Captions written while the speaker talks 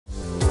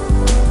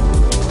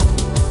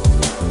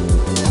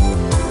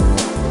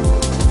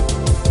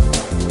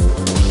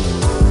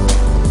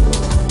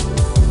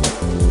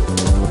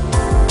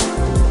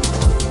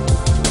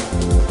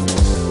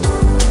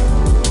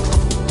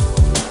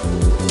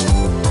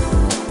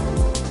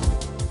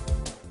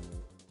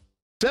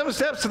7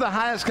 steps to the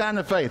highest kind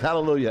of faith.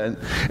 Hallelujah.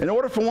 In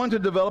order for one to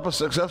develop a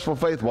successful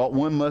faith walk,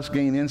 one must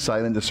gain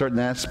insight into certain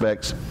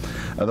aspects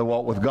of the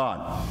walk with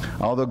God.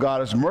 Although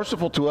God is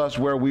merciful to us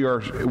where we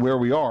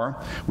are,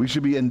 we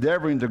should be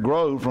endeavoring to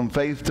grow from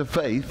faith to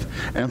faith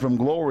and from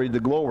glory to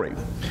glory.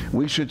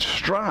 We should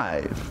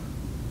strive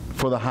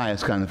for the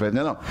highest kind of faith.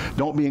 No,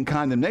 don't be in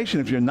condemnation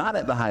if you're not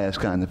at the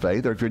highest kind of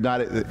faith, or if you're not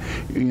at,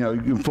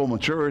 in full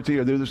maturity,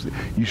 or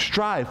you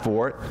strive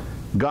for it.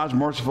 God's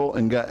merciful,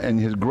 and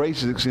His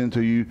grace is extended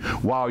to you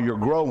while you're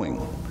growing.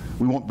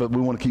 But we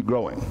want to keep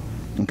growing.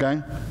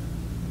 Okay?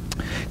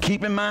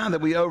 Keep in mind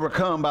that we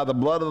overcome by the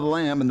blood of the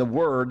Lamb and the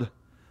word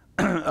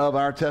of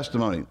our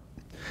testimony.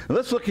 Now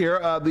let's look here,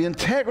 the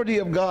integrity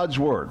of God's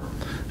word.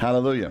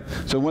 Hallelujah.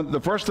 So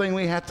the first thing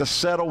we have to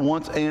settle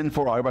once and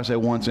for all, everybody say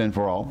once and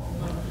for all,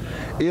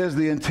 is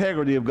the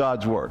integrity of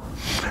God's word.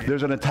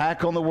 There's an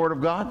attack on the word of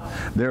God.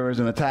 There is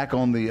an attack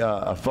on the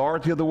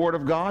authority of the word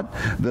of God,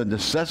 the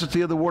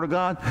necessity of the word of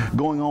God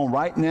going on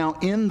right now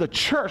in the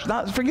church.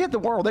 Not forget the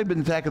world. They've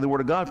been attacking the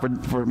word of God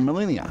for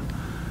millennia.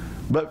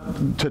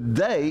 But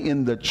today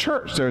in the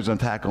church, there's an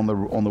attack on the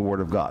word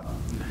of God.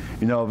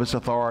 Of its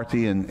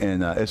authority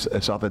and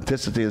its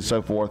authenticity and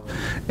so forth.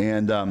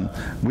 And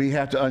we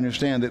have to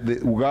understand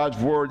that God's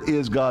word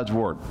is God's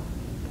word.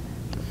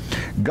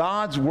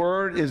 God's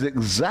word is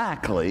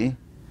exactly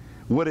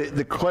what it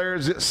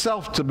declares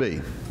itself to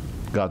be.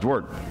 God's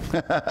word.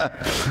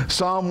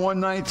 Psalm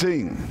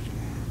 119.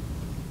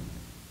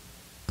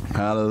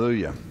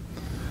 Hallelujah.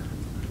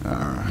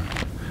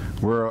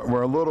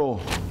 We're a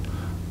little,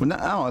 I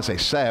don't want to say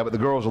sad, but the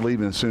girls are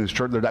leaving as soon as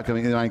church. They're not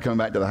coming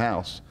back to the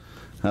house.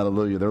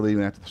 Hallelujah. They're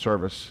leaving after the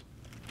service.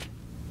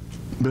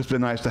 But it's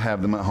been nice to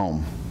have them at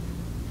home.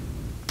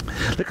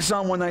 Look at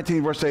Psalm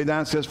 119, verse 8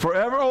 down. It says,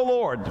 "Forever, O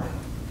Lord,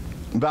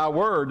 thy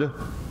word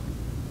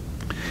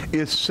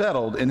is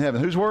settled in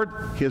heaven." Whose word?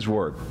 His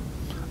word.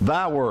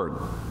 Thy word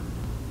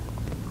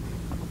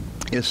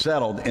is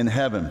settled in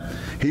heaven.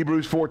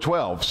 Hebrews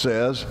 4:12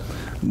 says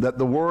that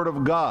the word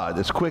of God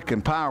is quick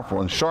and powerful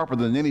and sharper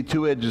than any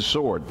two-edged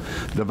sword,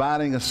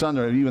 dividing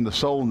asunder even the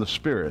soul and the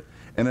spirit,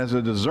 and as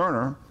a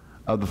discerner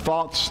of the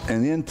thoughts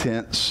and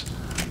intents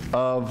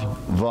of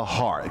the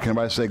heart. Can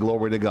everybody say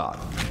glory to God?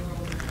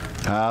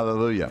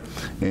 Hallelujah.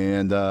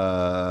 And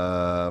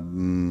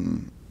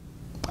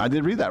I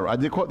did read that right. I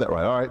did quote that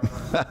right. All right.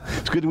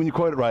 It's good when you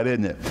quote it right,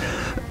 isn't it?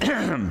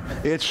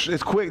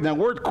 It's quick. Now,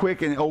 word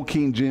quick in Old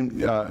King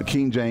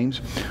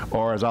James,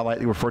 or as I like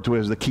to refer to it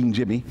as the King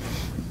Jimmy,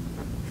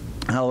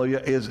 hallelujah,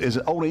 is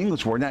an old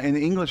English word. Now, in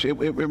English, it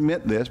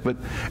meant this, but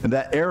in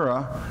that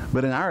era,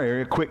 but in our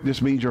area, quick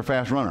just means you're a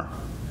fast runner.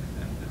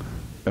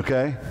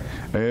 Okay?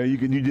 You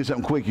do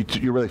something quick,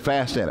 you're really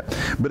fast at it.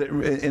 But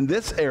in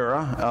this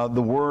era,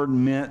 the word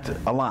meant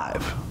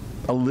alive,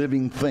 a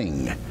living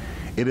thing.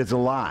 It is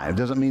alive.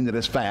 Doesn't mean that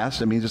it's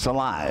fast. It means it's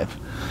alive.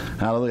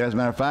 Hallelujah. As a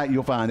matter of fact,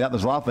 you'll find out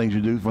there's a lot of things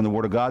you do from the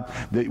Word of God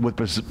that with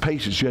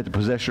patience you have to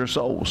possess your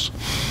souls.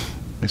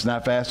 It's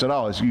not fast at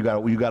all. You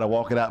got to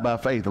walk it out by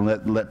faith and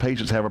let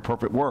patience have a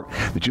perfect work,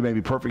 that you may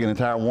be perfect and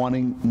entire,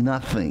 wanting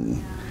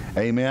nothing.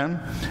 Amen.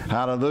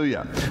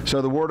 Hallelujah.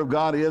 So the Word of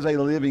God is a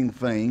living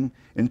thing,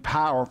 and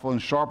powerful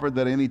and sharper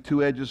than any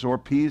two-edged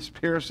sword,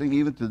 piercing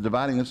even to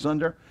dividing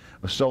asunder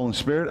of soul and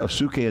spirit, of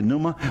suke and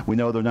pneuma. We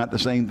know they're not the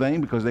same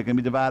thing because they can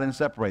be divided and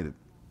separated.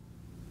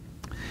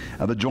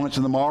 The joints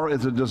and the marrow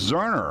is a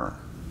discerner.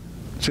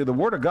 See, the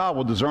Word of God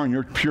will discern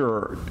your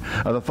pure,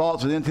 the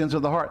thoughts and intents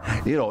of the heart.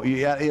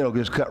 It'll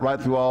just cut right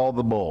through all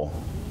the bull.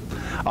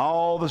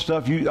 All the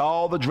stuff,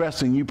 all the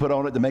dressing you put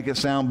on it to make it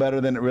sound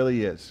better than it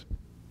really is.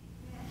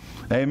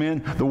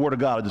 Amen. The Word of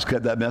God will just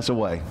cut that mess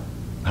away.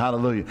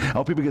 Hallelujah.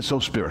 Oh, people get so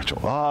spiritual.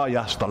 Oh,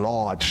 yes, the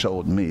Lord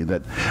showed me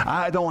that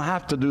I don't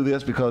have to do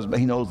this because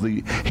He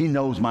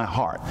knows my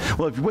heart.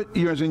 Well, if what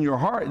is in your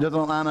heart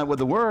doesn't line up with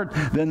the Word,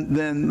 then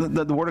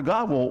the Word of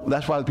God will.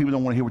 That's why the people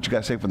don't want to hear what you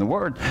got to say from the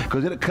Word,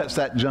 because it cuts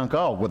that junk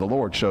off. What the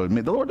Lord showed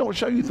me. The Lord don't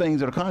show you things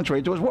that are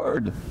contrary to His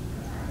Word,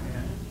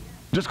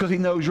 just because He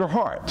knows your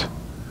heart.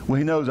 Well,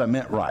 He knows I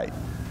meant right.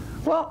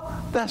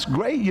 Well, that's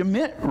great. You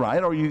meant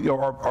right, or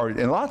and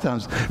a lot of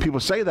times people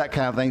say that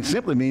kind of thing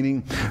simply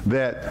meaning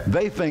that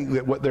they think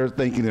that what they're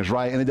thinking is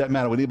right, and it doesn't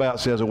matter what anybody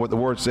else says or what the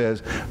Word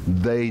says.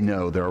 They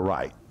know they're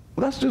right.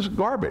 Well, that's just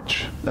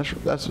garbage.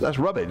 That's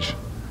rubbish.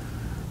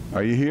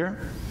 Are you here?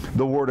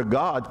 The Word of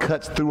God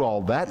cuts through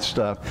all that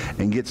stuff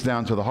and gets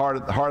down to the heart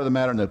of the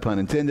matter, no pun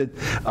intended,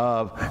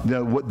 of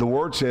what the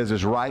Word says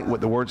is right,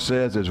 what the Word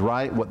says is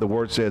right, what the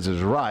Word says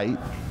is right.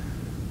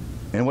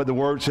 And what the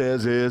Word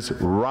says is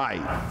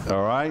right.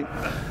 All right?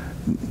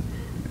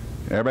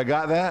 Everybody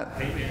got that?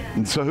 Amen.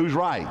 And so who's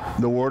right?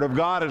 The Word of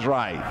God is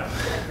right.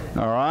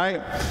 All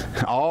right?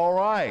 All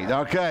right.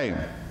 Okay.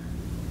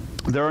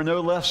 There are no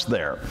lefts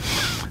there.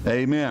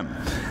 Amen.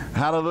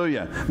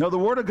 Hallelujah. Now, the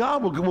Word of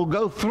God will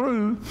go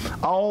through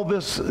all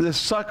this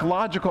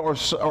psychological or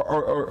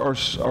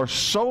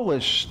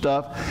soulish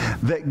stuff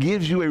that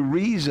gives you a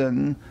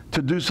reason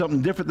to do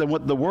something different than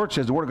what the Word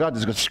says. The Word of God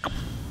just goes...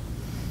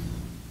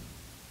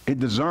 It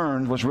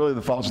discerns what's really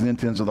the thoughts and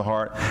intents of the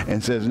heart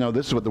and says, no,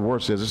 this is what the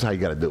Word says. This is how you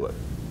got to do it.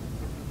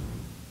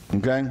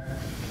 Okay?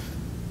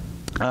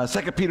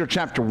 2 Peter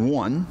chapter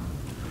 1.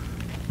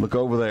 Look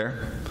over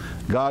there.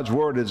 God's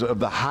Word is of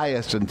the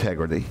highest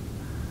integrity.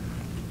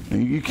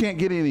 You can't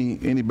get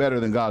any better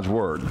than God's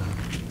Word.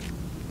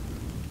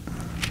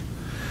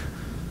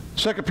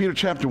 2 Peter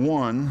chapter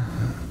 1,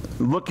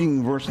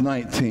 looking verse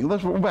 19.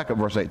 Let's go back up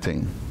verse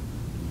 18.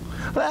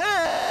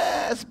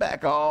 Let's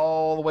back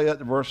all the way up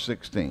to verse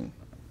 16.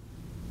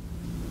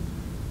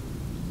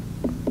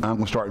 I'm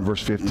going to start in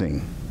verse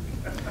 15.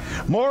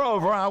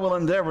 Moreover, I will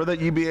endeavor that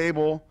you be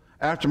able,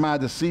 after my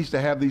decease, to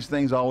have these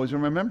things always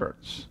in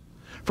remembrance.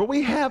 For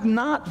we have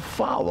not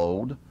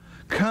followed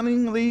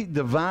cunningly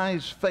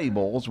devised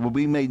fables will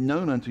be made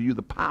known unto you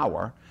the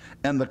power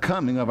and the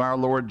coming of our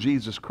Lord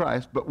Jesus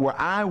Christ, but were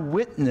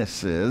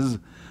eyewitnesses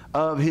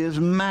of his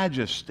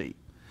majesty.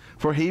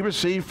 For he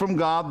received from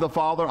God the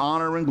Father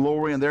honor and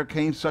glory, and there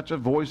came such a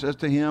voice as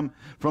to him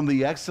from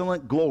the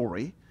excellent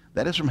glory,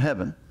 that is from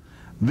heaven,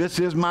 this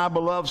is my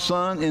beloved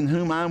Son, in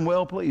whom I am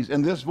well pleased.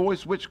 And this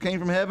voice which came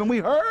from heaven we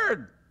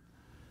heard,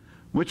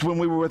 which when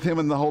we were with him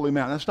in the holy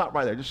mountain. Now stop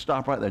right there. Just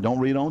stop right there. Don't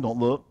read on. Don't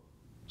look.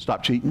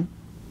 Stop cheating.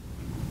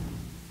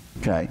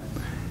 Okay.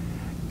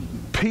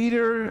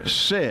 Peter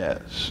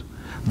says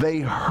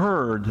they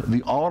heard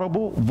the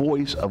audible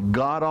voice of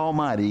God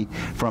Almighty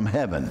from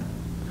heaven.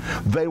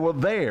 They were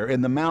there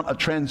in the Mount of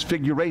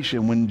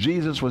Transfiguration when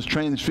Jesus was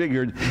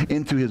transfigured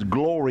into his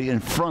glory in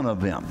front of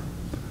them.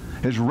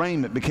 His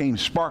raiment became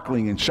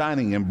sparkling and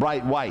shining and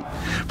bright white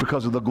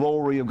because of the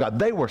glory of God.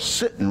 They were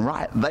sitting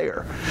right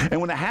there. And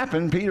when it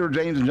happened, Peter,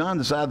 James, and John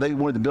decided they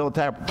wanted to build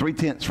three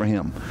tents for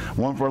him.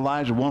 One for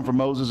Elijah, one for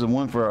Moses, and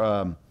one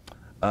for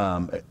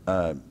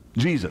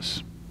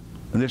Jesus.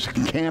 And they just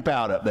camp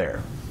out up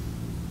there.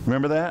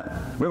 Remember that?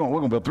 We're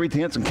going to build three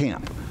tents and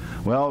camp.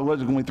 Well, it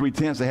wasn't going to be three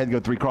tents. They had to go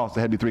three crosses.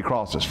 They had to be three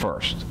crosses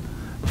first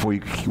before you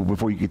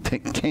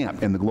could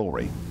camp in the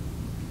glory.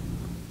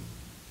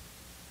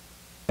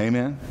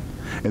 Amen.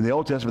 In the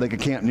Old Testament, they could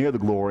camp near the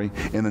glory.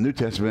 In the New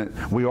Testament,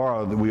 we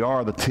are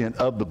the tent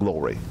of the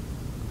glory.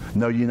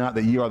 Know ye not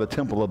that ye are the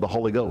temple of the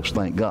Holy Ghost?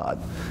 Thank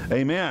God.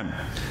 Amen.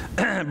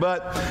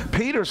 But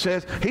Peter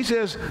says, he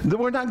says that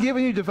we're not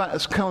giving you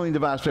cunningly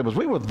devised fables.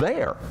 We were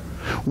there.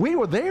 We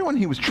were there when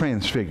he was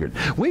transfigured.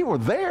 We were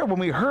there when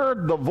we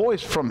heard the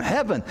voice from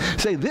heaven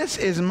say, this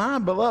is my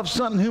beloved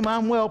Son in whom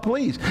I'm well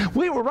pleased.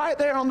 We were right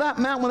there on that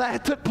mountain when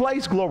that took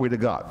place. Glory to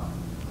God.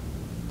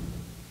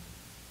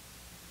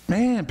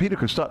 Man, Peter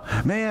could stop.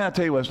 Man, I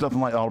tell you what, it's nothing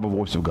like the audible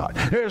voice of God.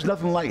 There's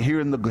nothing like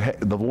hearing the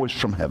voice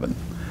from heaven.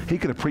 He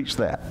could have preached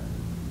that.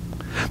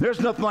 There's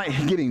nothing like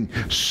getting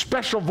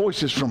special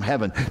voices from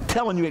heaven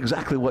telling you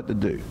exactly what to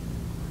do.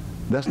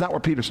 That's not where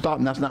Peter stopped,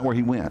 and that's not where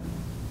he went.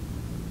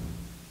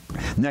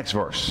 Next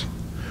verse.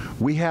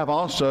 We have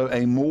also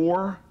a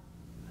more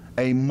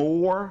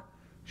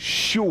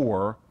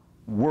sure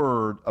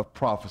word of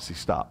prophecy.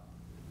 Stop.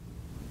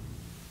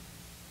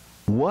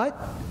 What?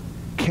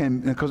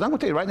 Because I'm going to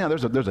tell you right now,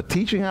 there's a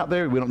teaching out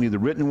there. We don't need the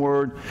written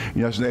word.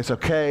 You know, it's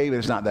okay, but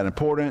it's not that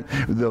important.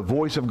 The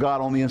voice of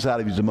God on the inside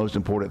of you is the most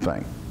important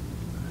thing.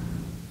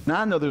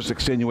 Now, I know there's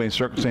extenuating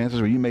circumstances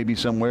where you may be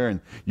somewhere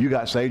and you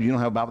got saved, you don't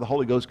have a Bible. The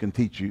Holy Ghost can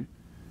teach you.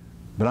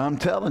 But I'm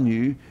telling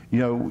you,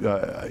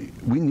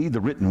 we need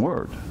the written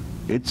word.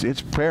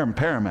 It's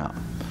paramount.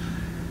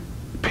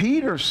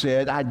 Peter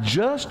said, I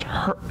just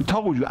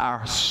told you,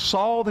 I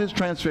saw his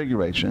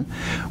transfiguration.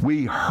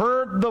 We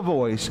heard the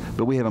voice,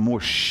 but we have a more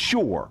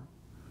sure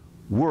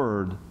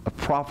word of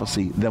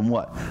prophecy than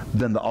what?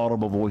 Than the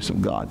audible voice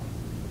of God.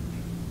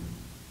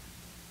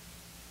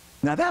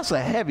 Now that's a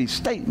heavy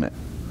statement.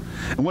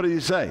 And what did he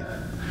say?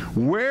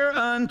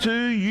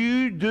 Whereunto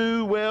you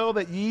do well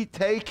that ye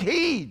take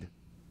heed.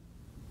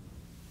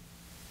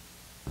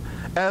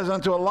 As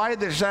unto a light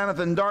that shineth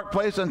in dark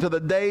place, unto the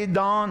day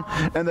dawn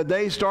and the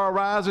day star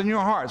rise in your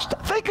hearts.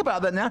 Think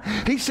about that now.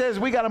 He says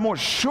we got a more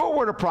sure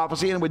word of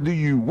prophecy, and it would do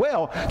you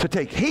well to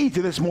take heed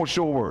to this more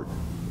sure word.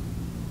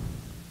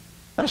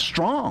 That's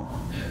strong.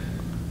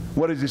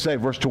 What does he say?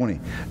 Verse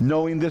 20.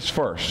 Knowing this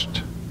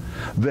first,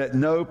 that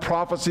no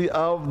prophecy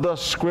of the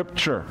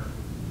Scripture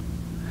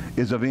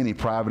is of any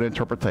private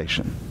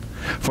interpretation.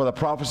 For the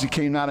prophecy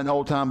came not in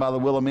old time by the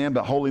will of men,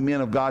 but holy men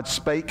of God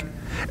spake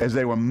as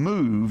they were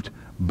moved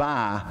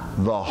by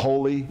the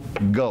Holy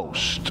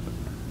Ghost.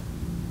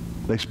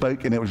 They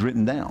spoke and it was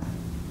written down.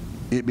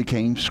 It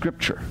became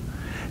Scripture.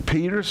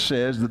 Peter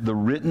says that the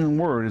written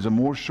word is a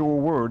more sure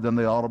word than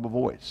the audible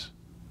voice.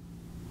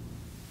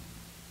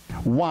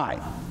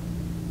 Why?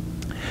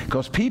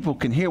 Because people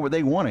can hear what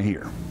they want to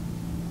hear.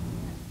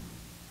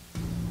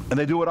 And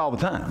they do it all the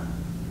time.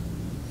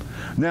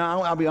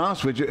 Now, I'll be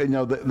honest with you,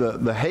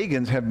 the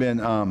Hagins have been,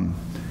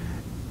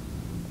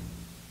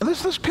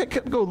 let's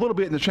go a little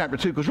bit into chapter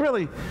 2, because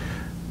really,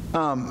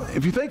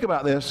 if you think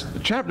about this,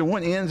 chapter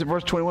 1 ends at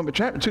verse 21, but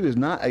chapter 2 is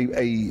not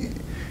a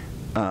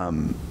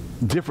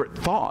different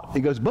thought.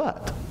 It goes,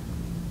 but.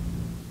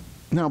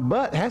 Now,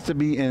 but has to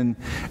be in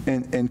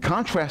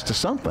contrast to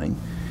something.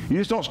 You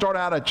just don't start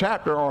out a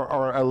chapter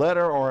or a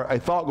letter or a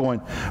thought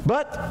going,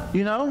 but,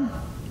 you know,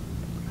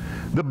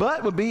 the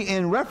but would be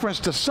in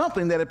reference to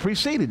something that had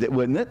preceded it,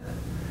 wouldn't it?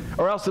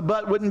 Or else the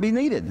but wouldn't be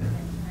needed.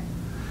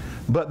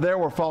 But there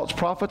were false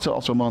prophets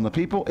also among the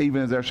people,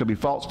 even as there shall be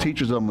false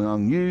teachers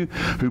among you,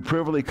 who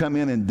privily come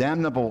in and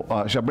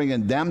shall bring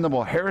in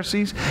damnable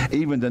heresies,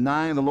 even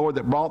denying the Lord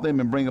that brought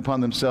them, and bring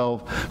upon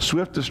themselves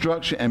swift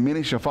destruction. And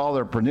many shall follow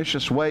their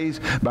pernicious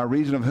ways, by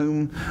reason of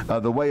whom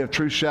the way of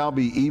truth shall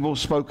be evil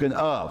spoken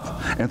of.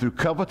 And through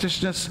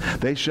covetousness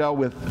they shall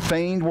with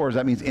feigned words,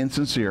 that means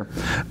insincere,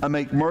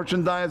 make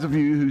merchandise of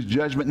you, whose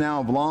judgment now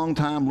of long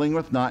time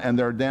lingereth not, and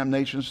their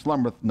damnation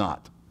slumbereth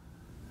not.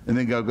 And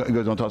then goes on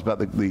and talks about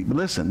but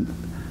listen,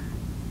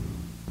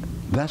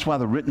 that's why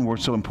the written word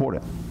is so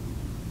important.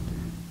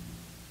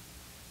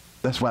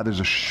 That's why there's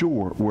a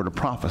sure word of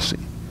prophecy,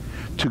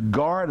 to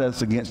guard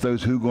us against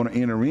those who are going to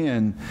enter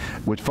in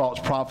with false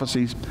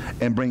prophecies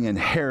and bring in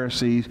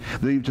heresies,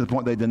 lead to the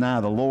point they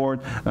deny the Lord,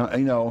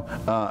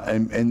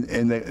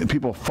 and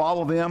people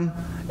follow them.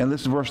 And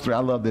listen to verse 3.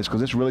 I love this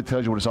because this really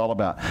tells you what it's all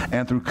about.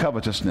 And through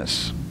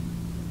covetousness,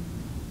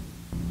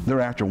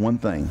 they're after one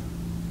thing.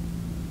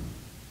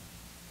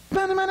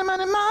 Money, money,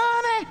 money,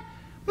 money,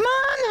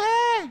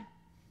 money.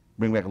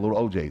 Bring back a little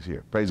OJ's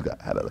here. Praise God.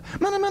 Hallelujah.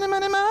 Money, money,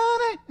 money,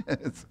 money.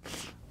 It's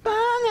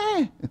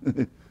money.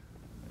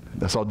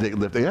 That's all Dick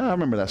lifted. Yeah, I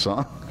remember that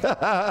song.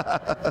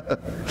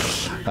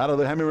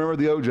 Hallelujah. How many remember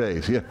the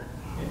OJ's? Yeah.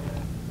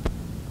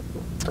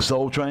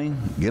 Soul Train,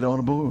 get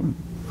on board.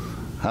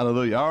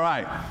 Hallelujah. All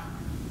right.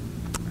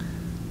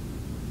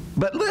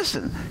 But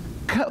listen.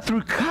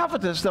 Through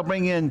covetous, they'll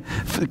bring in,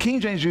 the King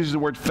James uses the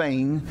word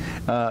feign.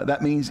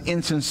 That means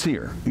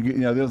insincere. You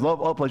know, there's a lot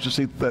of places you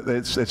see that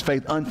it's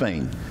faith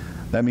unfeigned.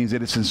 That means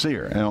that it's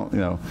sincere.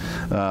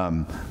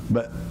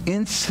 But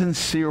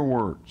insincere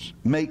words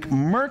make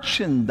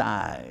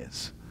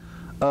merchandise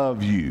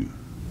of you.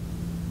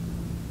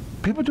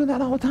 People do that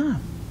all the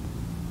time.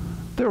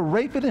 They're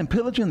raping and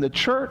pillaging the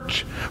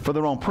church for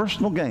their own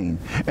personal gain.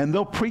 And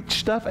they'll preach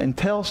stuff and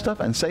tell stuff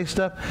and say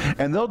stuff,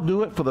 and they'll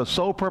do it for the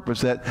sole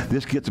purpose that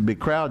this gets a big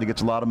crowd, it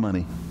gets a lot of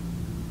money.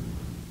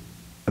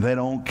 They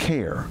don't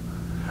care.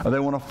 Or they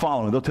want to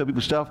follow. They'll tell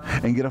people stuff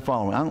and get a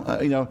following. And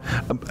I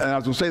was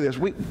going to say this.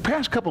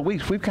 Past couple of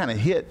weeks, we've kind of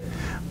hit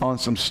on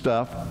some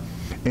stuff.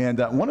 And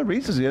one of the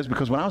reasons is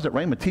because when I was at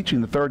Rhema teaching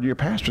the third-year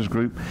pastors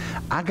group,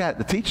 I got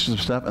to teach some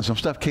stuff, and some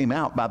stuff came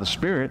out by the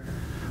Spirit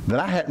that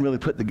I hadn't really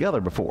put together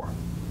before.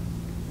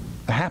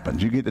 It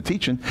happens. You get to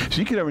teaching. So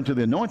you get over into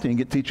the anointing and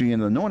get teaching in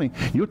the anointing,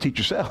 you'll teach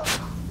yourself.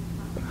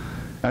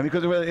 I mean,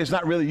 because it's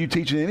not really you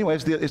teaching anyway.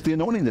 It's the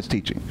anointing that's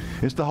teaching.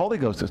 It's the Holy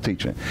Ghost that's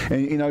teaching.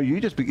 And,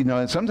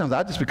 and sometimes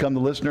I just become the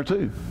listener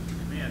too.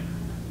 Amen.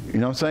 You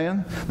know what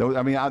I'm saying?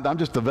 I mean, I'm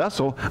just the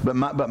vessel,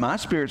 but my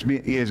spirit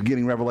is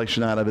getting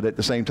revelation out of it at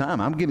the same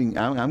time. I'm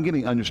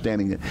getting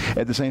understanding it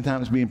at the same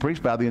time it's being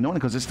preached by the anointing,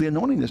 because it's the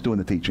anointing that's doing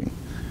the teaching.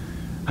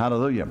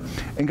 Hallelujah.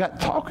 And got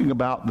talking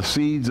about the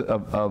seeds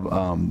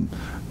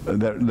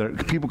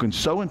that people can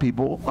sow in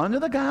people under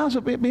the guise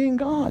of it being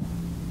God.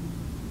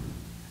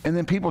 And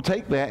then people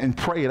take that and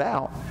pray it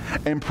out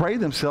and pray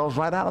themselves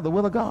right out of the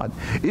will of God.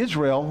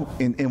 Israel,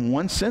 in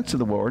one sense of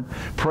the word,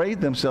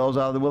 prayed themselves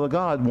out of the will of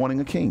God, wanting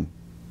a king.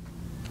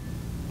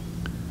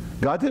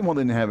 God didn't want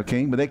them to have a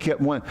king, but they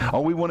kept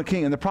wanting, we want a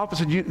king. And the prophet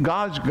said,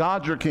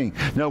 God's your king.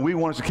 No, we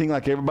want us a king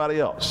like everybody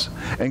else.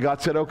 And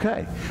God said,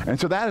 okay. And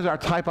so that is our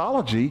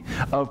typology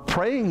of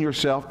praying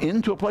yourself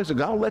into a place that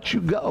God will let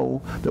you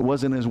go that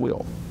wasn't his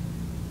will.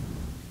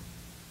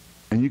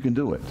 And you can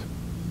do it.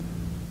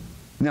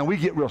 Now, we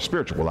get real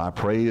spiritual. Well, I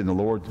prayed and the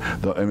Lord,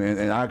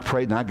 and I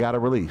prayed and I got a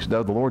release.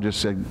 No, the Lord just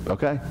said,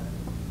 okay.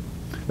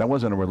 That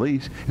wasn't a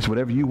release. It's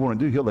whatever you want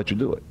to do, he'll let you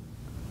do it.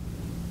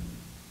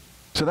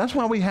 So that's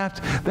why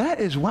that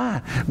is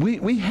why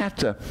we have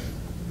to,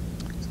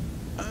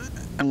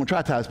 I'm going to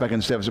try to tie this back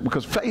into steps,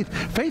 because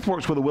faith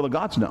works where the will of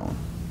God's known.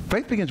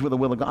 Faith begins where the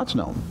will of God's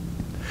known.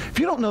 If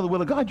you don't know the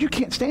will of God, you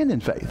can't stand in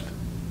faith.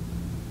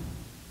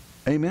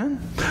 Amen?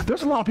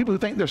 There's a lot of people who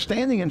think they're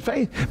standing in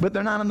faith, but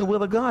they're not in the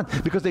will of God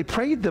because they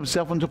prayed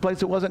themselves into a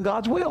place that wasn't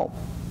God's will.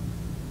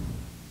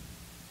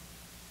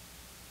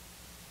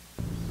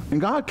 And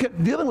God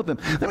kept dealing with them.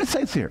 Let me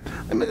say this here.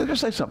 Let me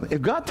just say something.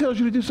 If God tells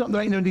you to do something,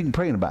 there ain't no need in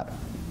praying about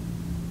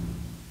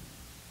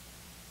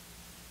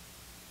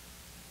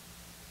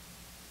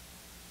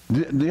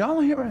it. Do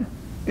y'all hear me?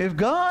 If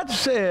God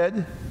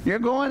said you're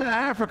going to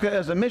Africa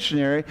as a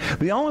missionary,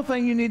 the only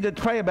thing you need to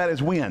pray about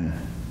is when.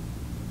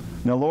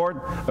 Now,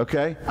 Lord,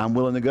 okay, I'm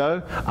willing to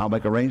go. I'll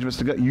make arrangements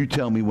to go. You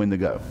tell me when to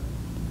go.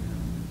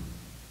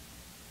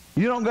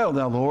 You don't go.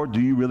 Now, Lord, do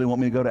you really want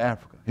me to go to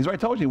Africa? He's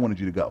already told you he wanted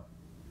you to go.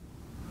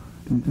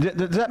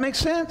 Does that make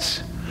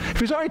sense?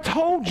 If he's already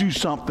told you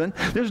something,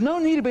 there's no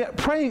need to be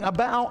praying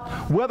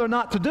about whether or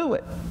not to do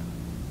it.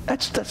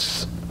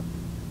 That's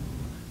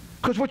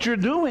because what you're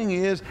doing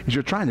is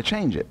you're trying to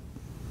change it.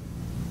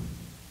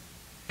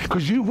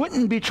 Because you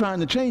wouldn't be trying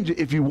to change it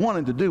if you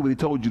wanted to do what he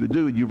told you to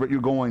do.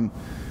 You're going,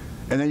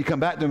 and then you come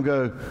back to him and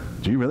go,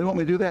 do you really want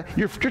me to do that?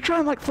 You're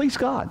trying to like fleece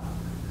God.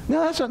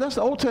 No, that's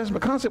the Old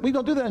Testament concept. We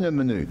don't do that in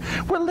the New.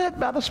 We're led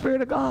by the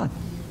Spirit of God.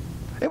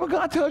 And when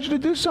God tells you to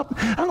do something,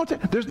 I'm going to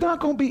tell you, there's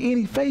not going to be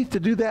any faith to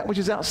do that which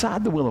is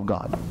outside the will of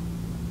God.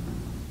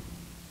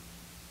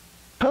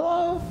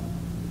 Hello?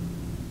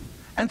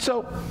 And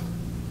so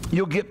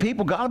you'll get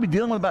people, God will be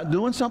dealing with about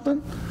doing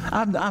something.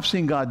 I've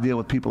seen God deal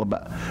with people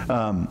about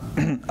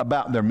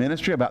about their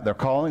ministry, about their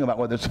calling, about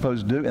what they're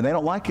supposed to do, and they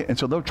don't like it. And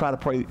so they'll try to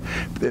pray.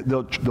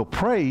 They'll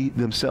pray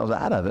themselves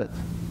out of it.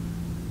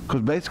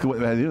 Because basically what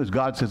they do is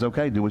God says,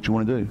 okay, do what you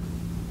want to do.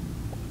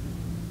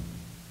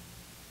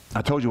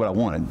 I told you what I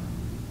wanted.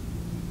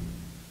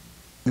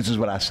 This is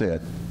what I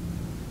said.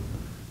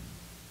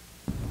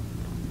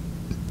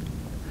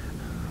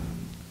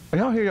 Are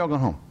y'all here? Y'all going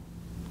home?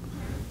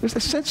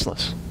 It's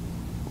senseless.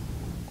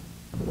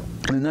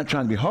 And I'm not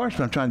trying to be harsh,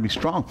 but I'm trying to be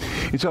strong.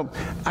 And so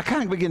I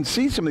kind of begin to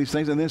see some of these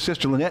things, and then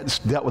Sister Lynette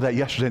dealt with that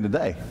yesterday and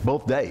today,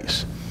 both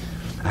days.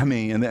 And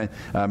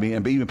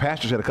even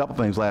Pastor said a couple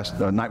things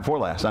night before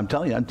last. I'm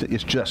telling you,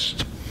 it's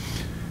just,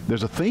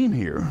 there's a theme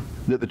here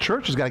that the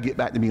church has got to get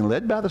back to being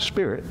led by the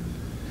Spirit.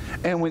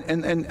 And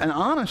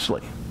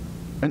honestly,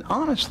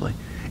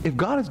 if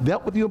God has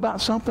dealt with you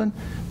about something,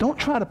 don't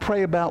try to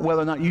pray about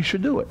whether or not you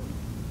should do it.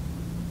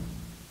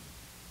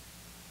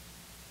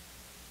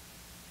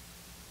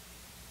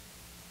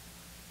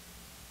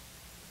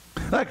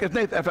 Like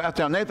if I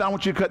tell Nathan, I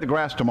want you to cut the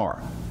grass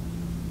tomorrow.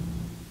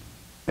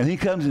 And he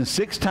comes in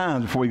 6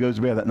 times before he goes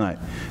to bed that night.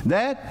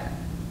 Dad,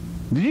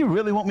 do you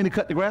really want me to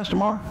cut the grass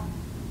tomorrow?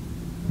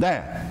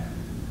 Dad,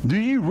 do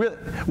you really?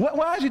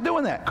 Why is he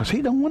doing that? Because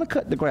he don't want to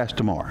cut the grass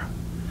tomorrow.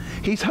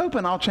 He's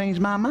hoping I'll change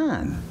my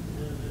mind.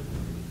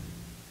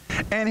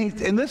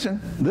 And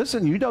listen,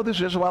 you know this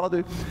just as well I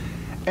do.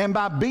 And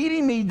by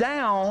beating me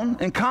down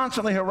and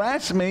constantly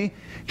harassing me,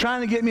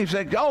 trying to get me to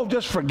say, oh,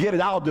 just forget it,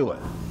 I'll do it.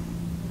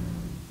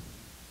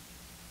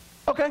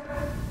 Okay.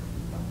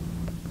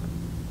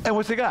 And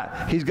what's he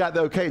got? He's got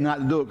the okay not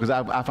to do it because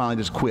I finally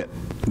just quit,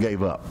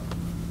 gave up.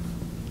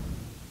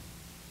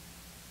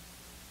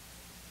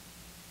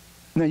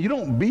 Now, you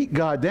don't beat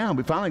God down,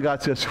 but finally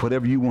God says,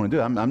 whatever you want to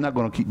do. I'm not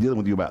going to keep dealing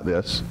with you about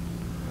this.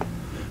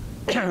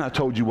 I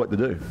told you what to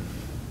do.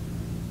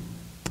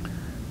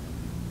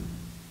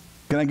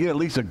 Can I get at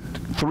least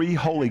 3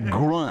 holy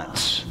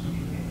grunts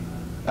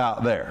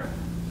out there?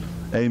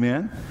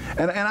 Amen.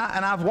 And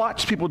I've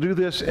watched people do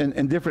this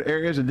in different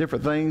areas and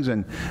different things,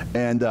 and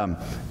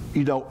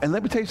you know, and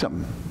let me tell you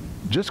something.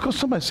 Just because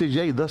somebody says,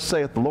 yea, thus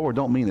saith the Lord,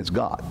 don't mean it's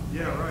God.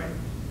 Yeah, right.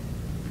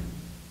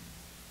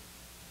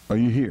 Are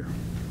you here?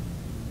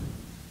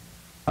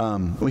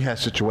 We had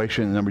a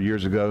situation a number of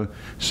years ago.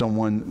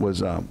 Someone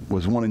was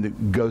wanting to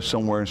go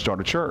somewhere and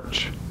start a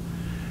church.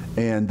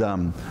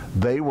 And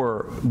they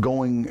were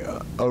going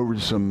over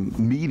some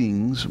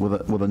meetings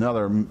with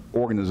another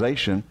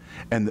organization,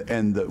 and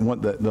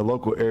the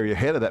local area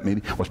head of that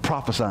meeting was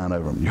prophesying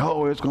over them.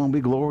 Oh, it's going to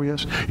be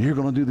glorious. You're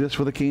going to do this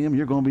for the kingdom.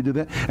 You're going to do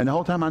that. And the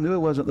whole time I knew it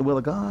wasn't the will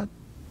of God.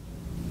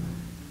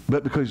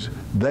 But because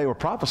they were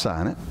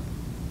prophesying it,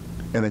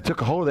 and they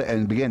took a hold of it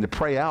and began to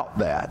pray out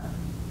that,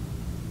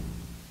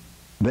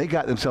 they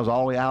got themselves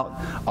all the way out,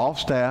 off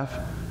staff,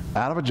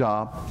 out of a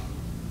job,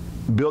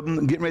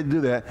 getting ready to do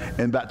that,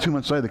 and about 2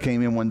 months later they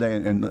came in one day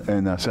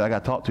and said, I got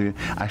to talk to you.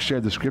 I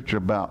shared the scripture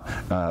about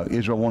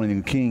Israel wanting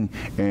a king,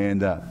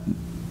 and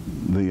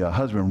the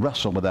husband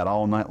wrestled with that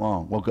all night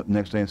long. Woke up the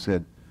next day and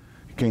said,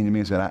 he came to me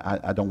and said,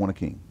 I don't want a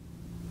king.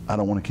 I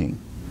don't want a king.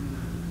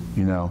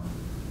 You know.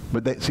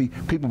 But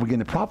people begin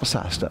to prophesy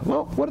stuff.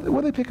 Well, what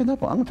are they picking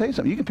up on? I'm going to tell you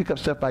something. You can pick up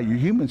stuff by your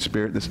human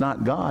spirit that's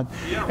not God,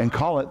 and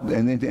call it,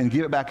 and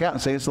give it back out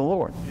and say it's the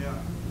Lord. Yeah.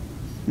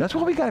 That's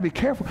why we got to be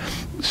careful.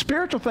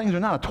 Spiritual things are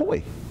not a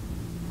toy.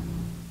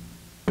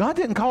 God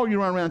didn't call you to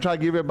run around and try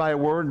to give everybody a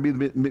word and be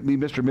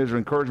Mr. and Mrs.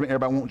 Encouragement.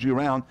 Everybody wants you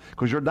around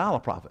because you're a dollar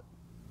prophet.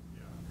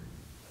 Yeah.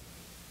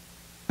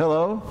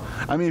 Hello?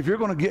 I mean, if you're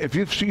going to get,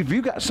 if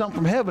you got something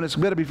from heaven, it's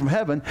better be from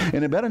heaven,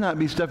 and it better not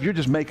be stuff you're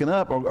just making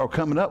up or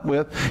coming up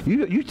with.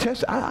 You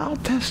test. I'll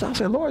test. I'll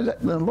say, Lord, is that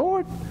the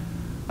Lord?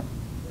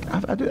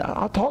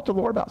 I'll talk to the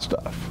Lord about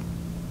stuff.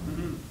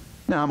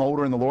 Now, I'm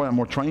older in the Lord. I'm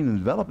more trained and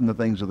developed in the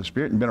things of the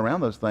Spirit and been around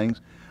those things.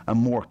 I'm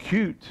more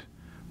acute.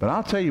 But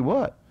I'll tell you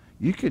what,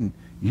 you can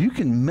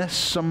mess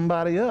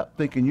somebody up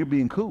thinking you're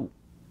being cool.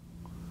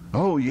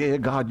 Oh, yeah,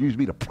 God used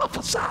me to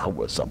prophesy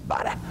with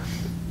somebody.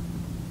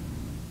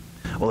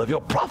 Well, if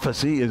your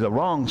prophecy is a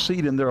wrong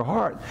seed in their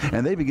heart,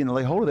 and they begin to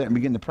lay hold of that and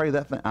begin to pray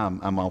that thing,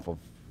 I'm off of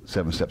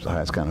 7 steps of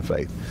highest kind of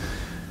faith.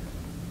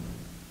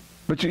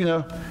 But, you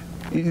know,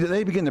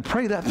 they begin to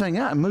pray that thing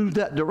out and move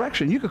that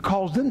direction. You could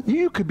cause them,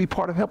 you could be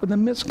part of helping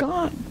them miss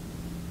God.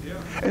 Yeah.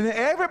 And then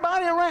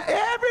everybody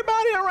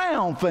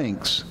around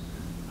thinks,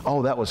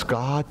 oh, that was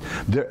God.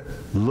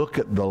 Look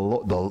at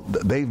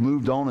they've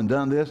moved on and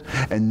done this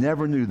and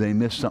never knew they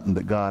missed something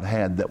that God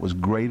had that was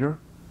greater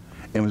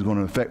and was going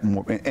to affect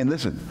more. And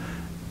listen,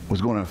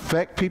 was going to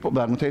affect people,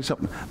 but I'm going to tell you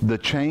something. The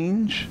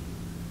change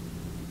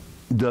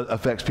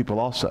affects people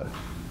also.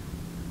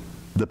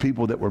 The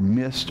people that were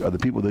missed, or the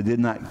people that did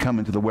not come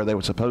into where they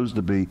were supposed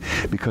to be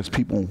because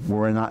people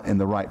were not in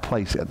the right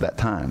place at that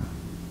time.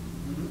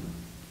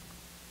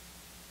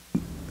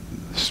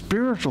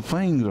 spiritual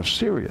things are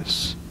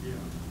serious.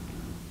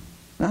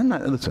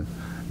 Listen,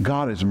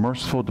 God is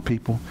merciful to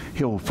people.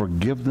 He'll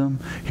forgive them.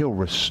 He'll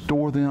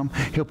restore them.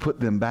 He'll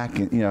put them back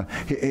in,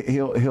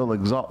 he'll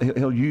exalt,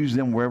 he'll use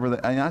them wherever they,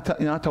 and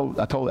I told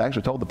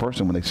the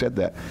person when they said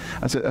that,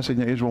 I said,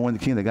 Israel wanted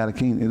a king, they got a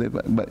king,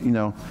 but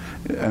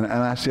and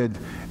I said,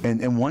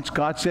 and once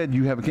God said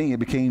you have a king,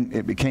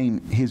 it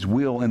became his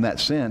will in that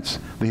sense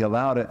that he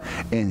allowed it,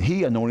 and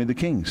he anointed the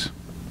kings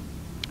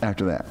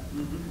after that.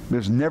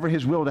 There's never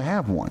his will to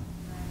have one.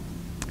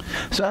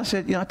 So I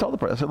said, I told the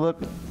person, I said,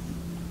 look,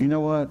 you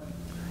know what?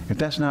 If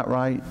that's not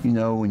right,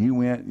 when you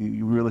went,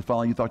 you really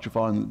you thought you're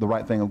following the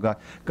right thing of God.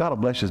 God will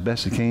bless you as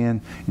best he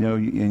can,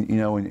 and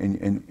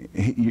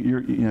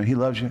he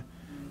loves you.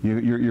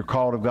 You're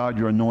called of God.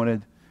 You're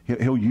anointed.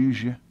 He'll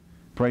use you.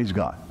 Praise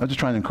God. I'm just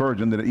trying to encourage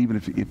them that even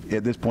if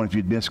at this point, if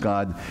you'd miss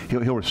God,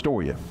 he'll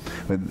restore you.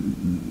 But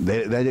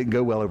they didn't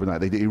go well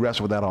overnight. He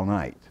wrestled with that all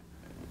night,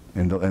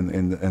 and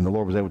the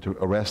Lord was able to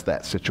arrest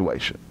that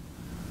situation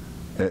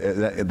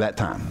at that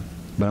time.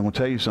 But I'm going to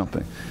tell you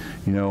something.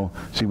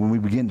 See, when we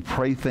begin to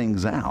pray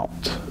things out,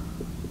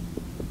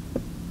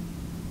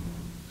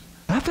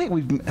 I think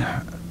I'm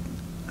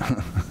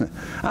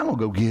going to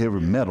go give her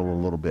medal a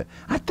little bit.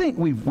 I think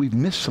we've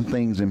missed some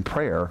things in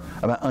prayer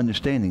about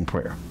understanding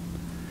prayer.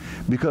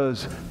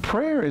 Because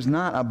prayer is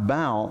not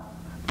about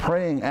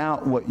praying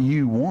out what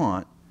you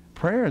want.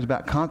 Prayer is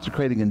about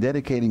consecrating and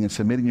dedicating and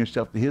submitting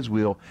yourself to his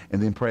will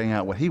and then praying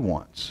out what he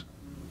wants.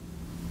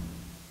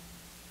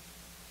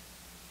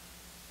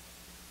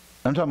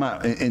 I'm talking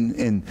about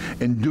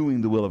in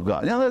doing the will of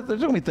God. Now,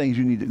 there's going to be things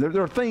you need to,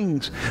 there are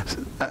things,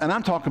 and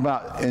I'm talking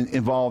about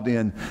involved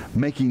in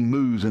making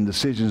moves and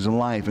decisions in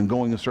life and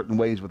going in certain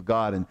ways with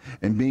God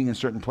and being in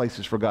certain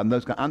places for God. And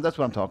that's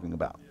what I'm talking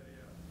about.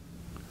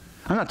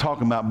 I'm not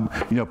talking about,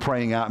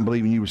 praying out and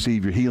believing you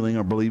receive your healing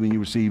or believing you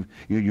receive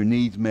your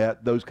needs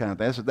met, those kind of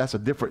things. That's a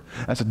different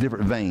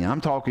vein. I'm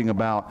talking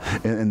about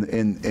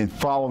in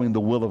following the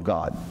will of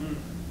God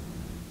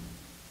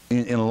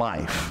in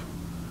life.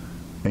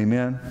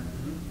 Amen.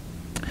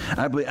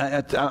 I believe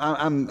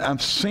I'm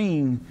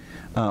seeing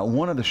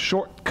one of the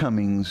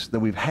shortcomings that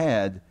we've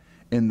had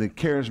in the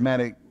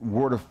charismatic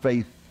word of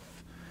faith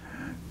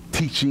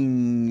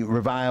teaching,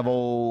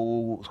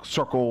 revival,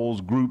 circles,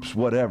 groups,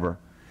 whatever,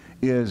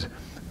 is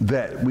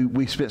that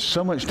we spend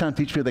so much time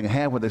teaching people they can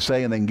have what they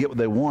say and they can get what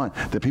they want,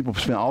 that people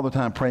spend all the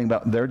time praying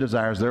about their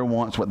desires, their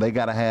wants, what they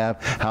got to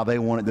have, how they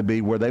want it to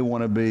be, where they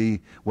want to be,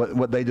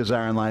 what they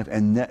desire in life,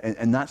 and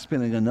not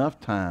spending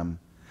enough time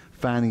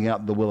finding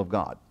out the will of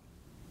God.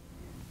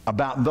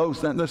 About those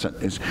things. Listen,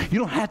 you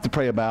don't have to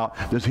pray about,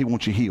 does he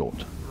want you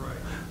healed? Right.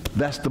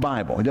 That's the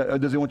Bible.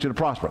 Does he want you to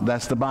prosper?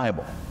 That's the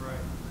Bible.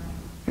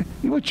 Right.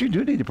 What you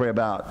do need to pray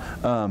about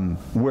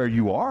where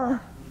you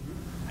are.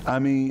 I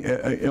mean, you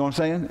know what I'm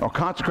saying? Or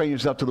consecrating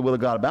yourself to the will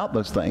of God about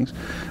those things.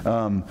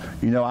 I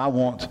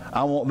want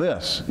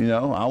this.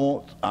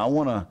 I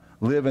want to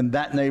live in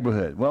that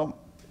neighborhood. Well,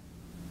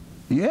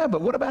 yeah,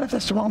 but what about if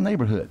that's the wrong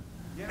neighborhood?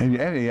 Yeah.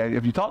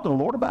 Have you talked to the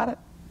Lord about it?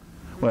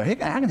 Well, I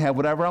can have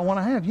whatever I want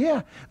to have.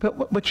 Yeah,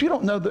 but you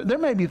don't know that there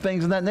may be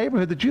things in that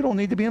neighborhood that you don't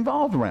need to be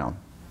involved around.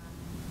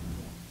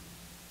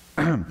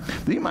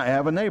 You might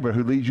have a neighbor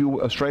who leads you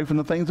astray from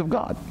the things of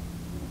God.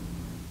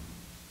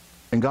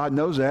 And God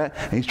knows that,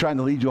 and he's trying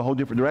to lead you a whole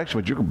different direction,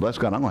 but you're going to bless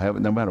God, I'm going to have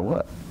it no matter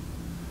what.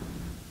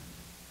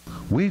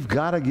 We've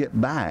got to get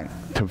back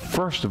to,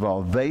 first of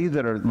all, they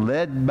that are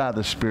led by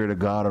the Spirit of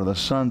God are the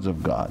sons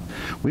of God.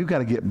 We've got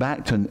to get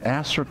back to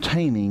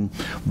ascertaining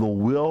the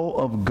will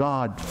of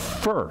God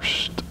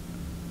first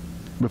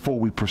before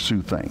we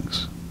pursue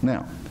things.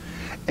 Now,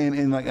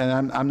 and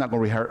I'm not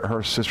going to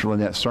rehearse Sister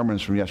Lynette's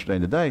sermons from yesterday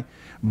and today,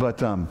 but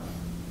from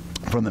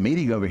the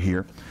meeting over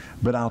here.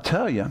 But I'll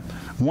tell you,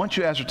 once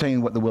you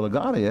ascertain what the will of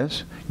God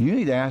is, you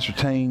need to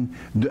ascertain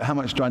how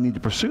much do I need to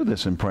pursue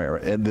this in prayer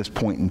at this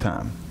point in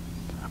time.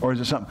 Or is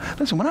it something?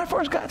 Listen, when I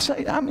first got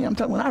saved, I'm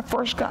telling you, when I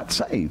first got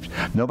saved,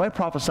 nobody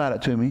prophesied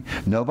it to me.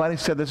 Nobody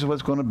said this is what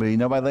it's going to be.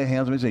 Nobody laid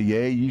hands on me and said,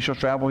 yea, you shall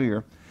travel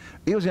here.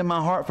 It was in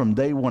my heart from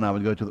day one I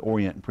would go to the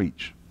Orient and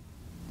preach.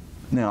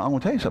 Now, I'm going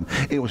to tell you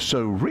something. It was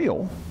so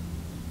real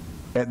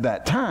at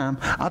that time,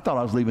 I thought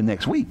I was leaving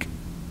next week.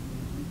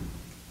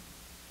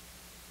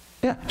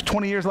 Yeah,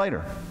 20 years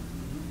later.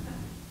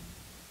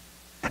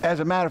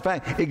 As a matter of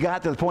fact, it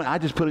got to the point I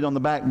just put it on the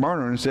back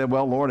burner and said,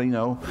 well, Lord,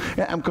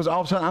 because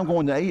all of a sudden I'm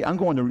going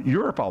to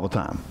Europe all the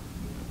time.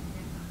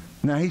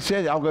 Now, he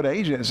said I'll go to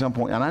Asia at some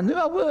point, and I knew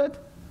I would,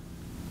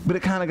 but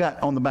it kind of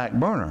got on the back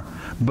burner.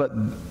 But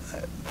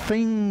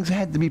things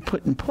had to be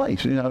put in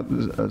place.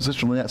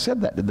 Sister Lynette said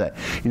that today.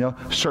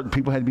 Certain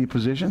people had to be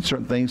positioned,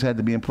 certain things had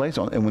to be in place,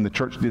 and when the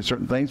church did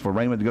certain things for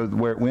Raymond to go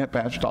where it went,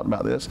 Pastor talked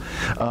about this,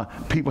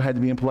 people had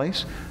to be in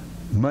place.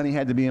 Money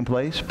had to be in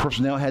place.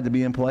 Personnel had to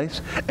be in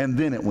place. And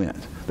then it went.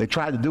 They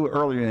tried to do it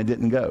earlier and it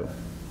didn't go.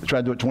 They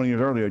tried to do it 20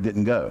 years earlier. It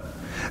didn't go.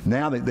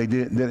 Now they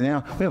did it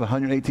now. We have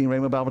 118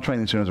 Rainbow Bible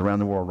Training Centers around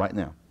the world right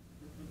now.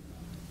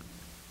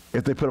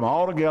 If they put them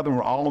all together and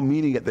we're all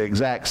meeting at the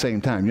exact same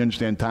time. You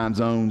understand time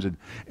zones,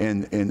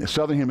 and in the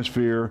southern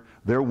hemisphere,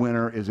 their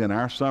winter is in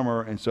our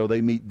summer, and so they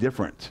meet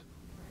different.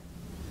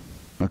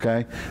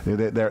 Okay?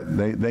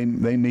 They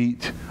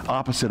meet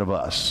opposite of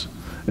us.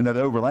 And that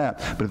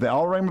overlap. But if they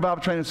all Rainbow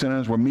Bible Training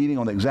Centers were meeting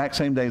on the exact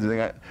same days,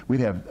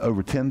 we'd have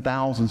over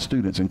 10,000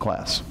 students in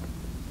class.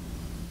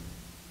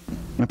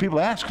 And people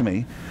ask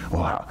me,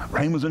 well,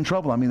 Rainbow's in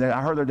trouble. I mean,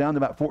 I heard they're down to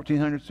about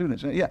 1,400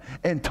 students. Yeah,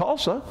 and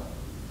Tulsa.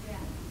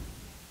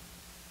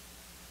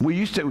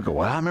 We go,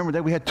 well, I remember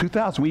that we had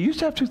 2,000. We used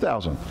to have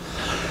 2,000.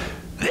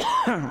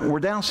 We're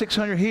down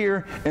 600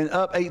 here and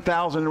up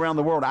 8,000 around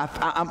the world. I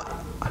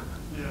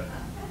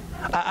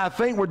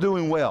think we're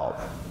doing well.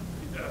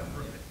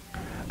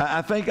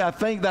 I think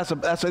that's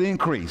an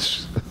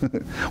increase.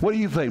 What do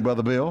you think,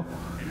 Brother Bill?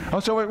 Oh,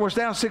 so we're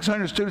down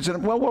 600 students.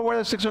 And, well, where are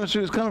the 600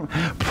 students coming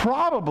from?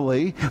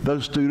 Probably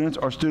those students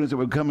are students that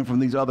were coming from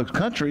these other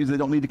countries. They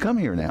don't need to come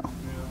here now.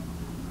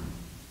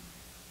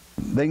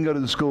 They can go to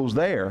the schools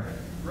there.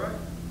 Right.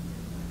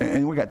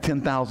 And we got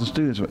 10,000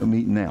 students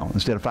meeting now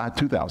instead of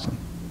 2,000.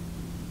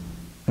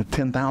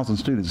 10,000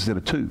 students instead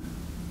of 2.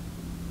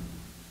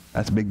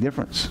 That's a big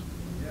difference.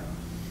 Yeah.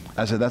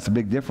 I said that's a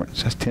big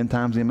difference. That's 10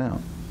 times the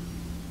amount.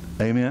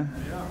 Amen?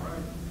 Yeah,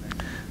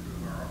 right.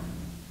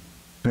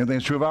 Same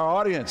thing's true of our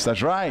audience.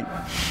 That's right.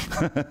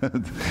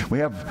 we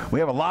have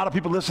a lot of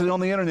people listening on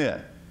the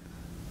internet.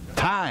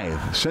 Tithe.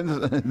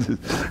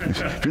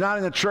 If you're not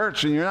in the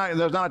church and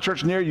there's not a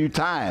church near you,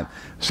 tithe.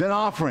 Send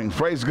offerings.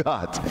 Praise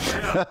God.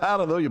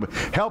 Hallelujah. But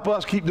help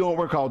us keep doing what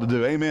we're called to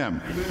do.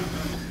 Amen.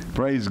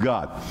 Praise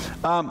God.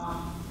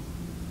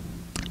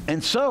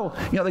 And so,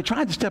 they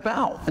tried to step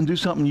out and do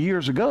something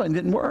years ago and it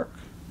didn't work.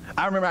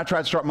 I remember I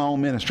tried to start my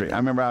own ministry. I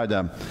remember I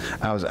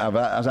was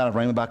out of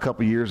Raymond about a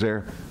couple of years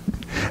there,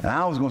 and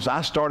I was going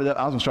to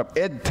start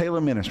Ed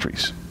Taylor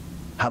Ministries,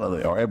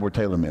 hallelujah, or Edward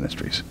Taylor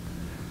Ministries.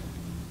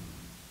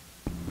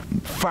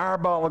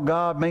 Fireball of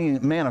God,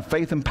 man of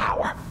faith and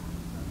power.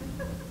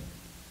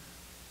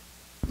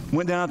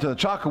 Went down to the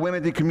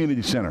Chocowinity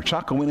Community Center,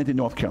 Chocowinity,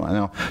 North Carolina.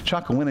 Now,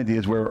 Chocowinity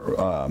is where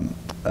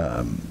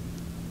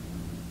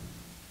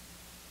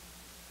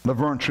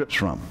Laverne Tripp's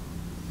from.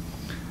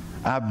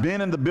 I've been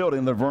in the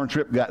building Laverne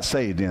Tripp got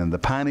saved in, the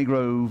Piney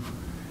Grove,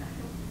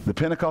 the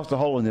Pentecostal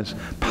Holiness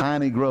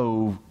Piney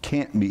Grove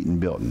camp meeting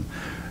building.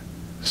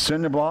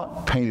 Cinder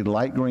block painted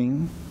light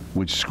green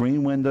with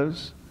screen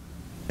windows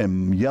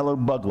and yellow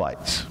bug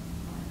lights.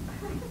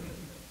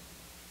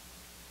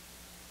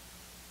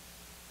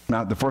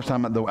 Now, the first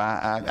time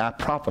I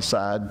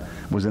prophesied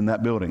was in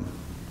that building.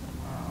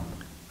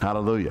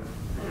 Hallelujah.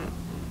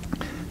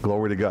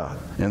 Glory to God.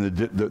 And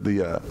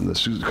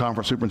the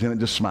conference superintendent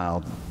just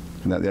smiled.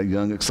 That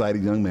young,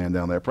 excited young man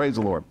down there. Praise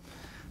the Lord.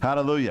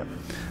 Hallelujah.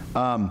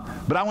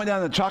 But I went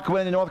down to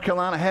Chocowinity, North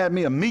Carolina, had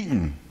me a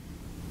meeting.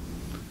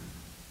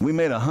 We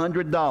made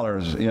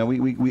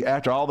 $100. We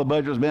after all the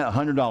budget was spent,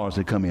 $100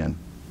 had come in.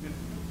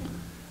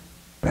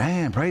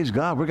 Man, praise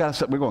God. We're going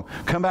to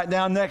come back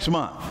down next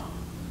month.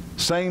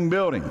 Same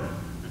building.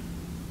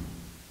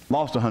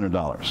 Lost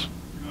 $100.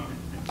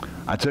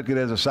 I took it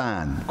as a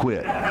sign.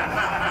 Quit.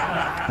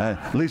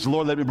 At least the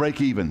Lord let me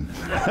break even.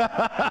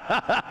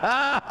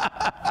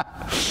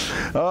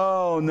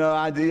 Oh, no,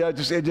 it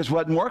just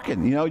wasn't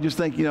working. Just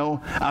think,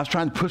 I was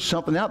trying to push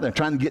something out there,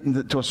 trying to get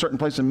into a certain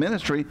place in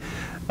ministry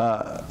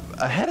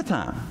ahead of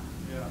time.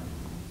 Yeah.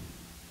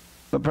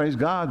 But praise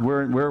God,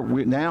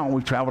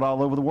 we've traveled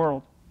all over the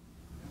world.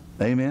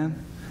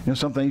 Amen.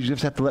 Some things you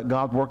just have to let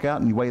God work out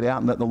and you wait out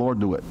and let the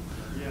Lord do it.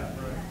 Yeah,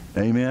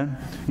 right. Amen.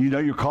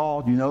 You're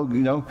called,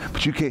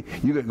 but you can't,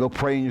 you got to go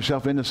praying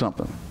yourself into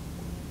something.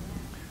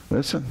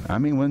 Listen,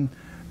 when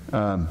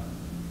I'm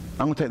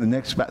going to take the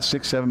next about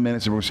 6-7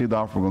 minutes and receive the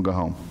offer, we're going to go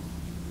home.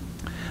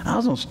 I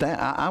was on staff.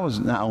 I was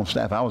not on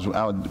staff.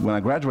 When I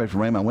graduated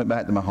from Raymond, I went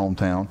back to my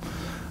hometown.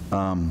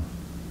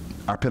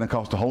 Our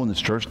Pentecostal Holiness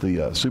Church,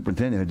 the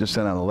superintendent had just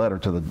sent out a letter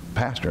to the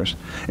pastors,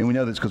 and we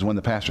know this because one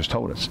of the pastors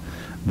told us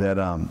that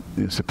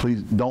he said,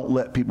 please don't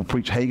let people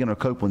preach Hagen or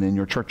Copeland in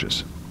your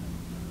churches.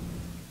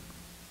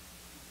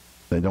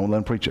 They don't let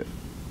them preach it,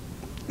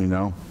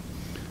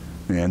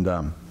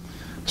 And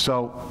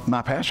so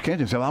my pastor came to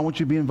me and said, well, I want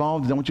you to be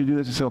involved. I want you to do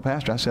this. I said, well,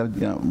 Pastor, I said,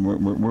 we're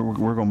going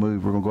to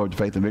move. We're going to go over to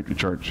Faith and Victory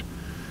Church.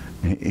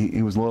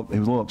 He was a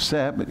little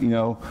upset, but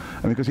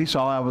because he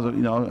saw I was,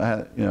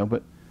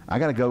 but I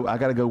got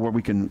to go where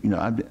we can,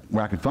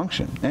 where I could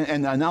function.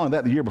 And not only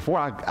that, the year before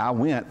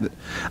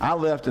I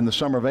left in the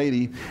summer of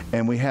 '80,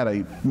 and we had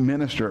a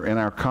minister in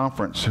our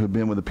conference who had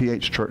been with the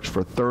PH Church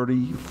for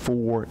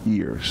 34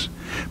 years,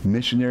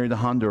 missionary to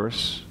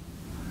Honduras,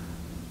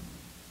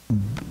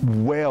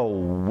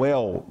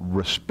 well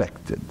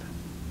respected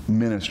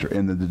minister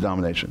in the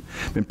denomination.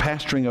 Been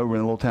pastoring over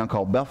in a little town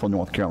called Bethel,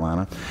 North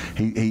Carolina.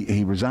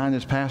 He resigned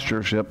his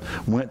pastorship,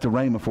 went to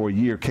Rhema for a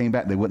year, came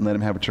back. They wouldn't let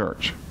him have a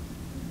church.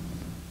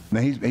 Now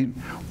he's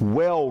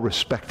well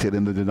respected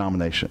in the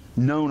denomination,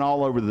 known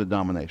all over the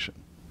denomination.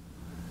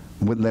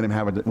 Wouldn't let him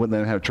have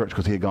a church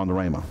because he had gone to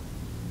Rhema.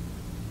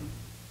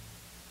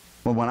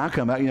 Well, when I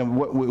come back,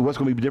 what's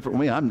going to be different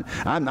with me?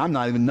 I'm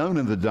not even known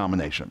in the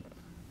denomination,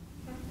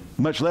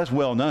 much less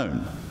well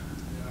known.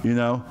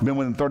 Been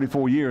with him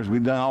 34 years.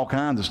 We've done all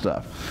kinds of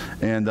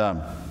stuff. And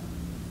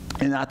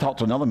I talked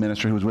to another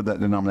minister who was with that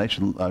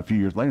denomination a few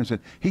years later and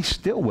said, he's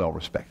still well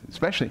respected,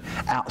 especially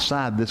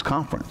outside this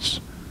conference.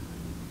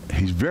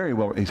 He's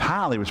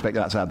highly respected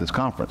outside this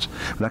conference.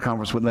 But that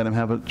conference wouldn't let him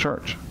have a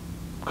church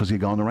because he'd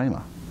gone to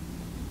Rhema.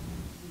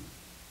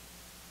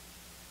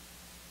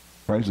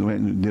 Praise the Lord.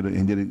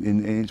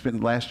 And he spent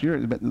the last year,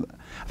 I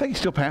think he's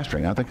still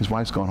pastoring. I think his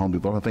wife's gone home to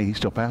the Lord. I think he's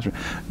still pastoring.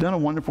 Done a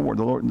wonderful work.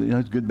 The Lord, he's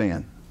a good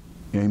man.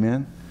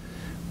 Amen.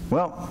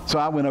 Well, so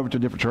I went over to a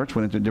different church,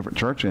 went into a different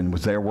church, and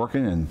was there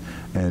working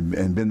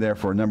and been there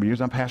for a number of years.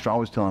 My pastor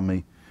always telling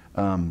me,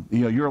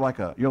 you're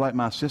like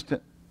my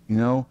assistant.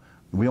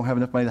 We don't have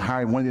enough money to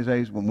hire you. One of these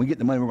days, when we get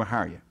the money, we're going to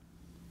hire you.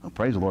 Oh,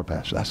 praise the Lord,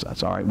 Pastor.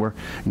 That's all right.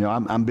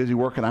 I'm busy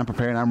working. I'm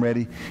preparing. I'm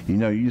ready.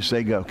 You just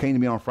say go. Came to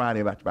me on Friday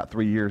about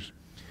 3 years,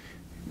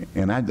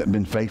 and I'd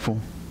been faithful.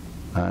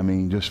 I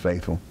mean, just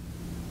faithful.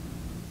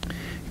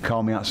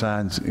 Called me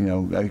outside,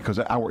 because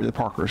I worked at the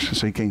Parkers.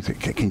 So he came and said,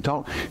 can you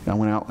talk? And I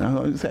went out,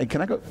 and I said, hey,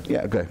 can I go?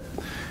 Yeah, okay.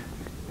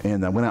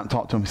 And I went out and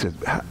talked to him. He said,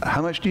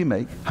 how much do you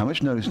make? How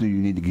much notice do you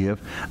need to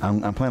give?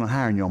 I'm planning on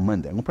hiring you on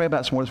Monday. I'm going to pray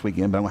about it some more this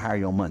weekend, but I'm going to hire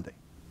you on Monday.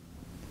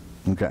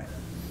 Okay.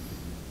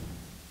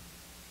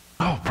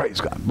 Oh, praise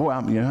God. Boy,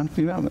 you're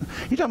talking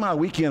about a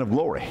weekend of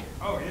glory.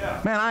 Oh,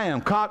 yeah. Man, I am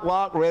cock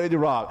locked, ready to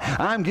rock.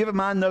 I'm giving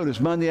my notice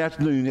Monday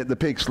afternoon at the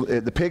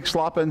pig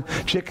slopping,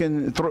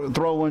 chicken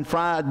throwing,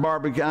 fried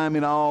barbecue. I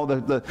mean, all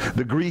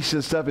the grease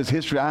and stuff is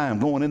history. I am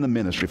going in the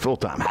ministry full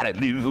time.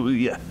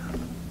 Hallelujah.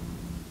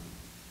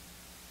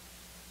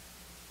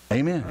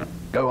 Amen.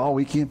 Go all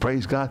weekend,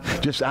 praise God.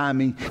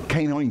 Can't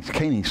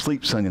even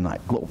sleep Sunday night.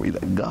 Glory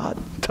to God.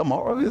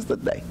 Tomorrow is the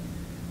day.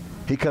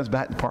 He comes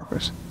back to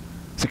Parker's.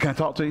 I said, can I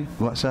talk to you?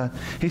 Go outside.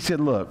 He said,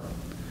 look.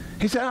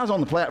 He said, I was on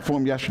the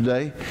platform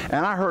yesterday,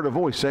 and I heard a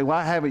voice say,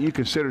 why haven't you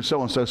considered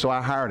so-and-so? So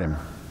I hired him.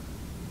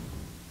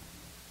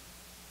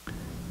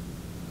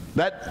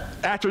 That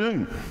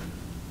afternoon,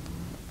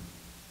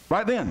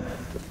 right then,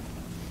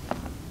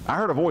 I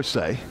heard a voice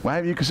say, why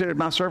haven't you considered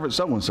my servant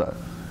so-and-so?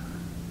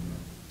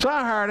 So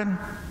I hired him.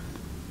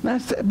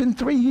 That's been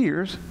 3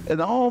 years, and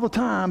all the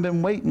time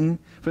been waiting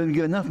for him to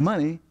get enough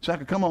money so I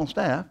could come on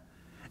staff.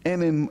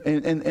 And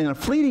in a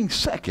fleeting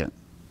second,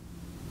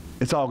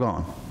 it's all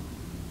gone.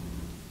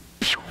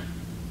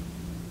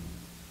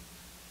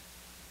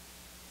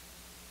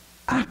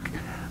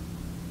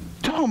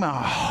 Talking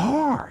about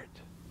hard.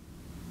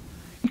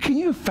 Can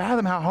you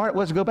fathom how hard it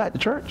was to go back to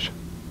church?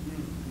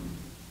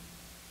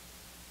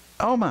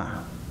 Oh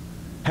my!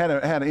 Had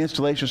an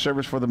installation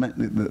service for the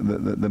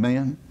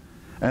man,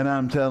 and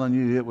I'm telling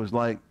you, it was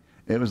like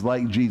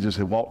Jesus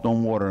had walked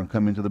on water and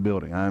come into the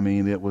building. I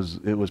mean, it was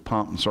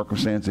pomp and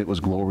circumstance. It was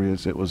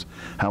glorious. It was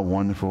how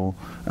wonderful.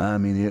 I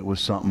mean, it was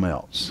something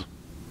else.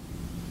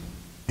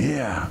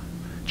 Yeah,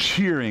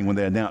 cheering when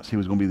they announced he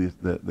was going to be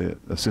the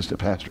assistant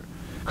pastor,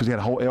 because he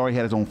already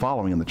had his own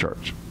following in the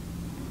church.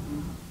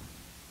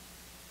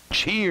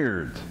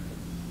 Cheered.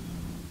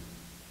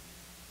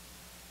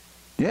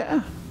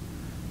 Yeah.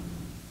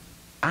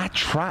 I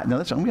tried. Now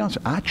listen, I'm gonna be honest.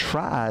 I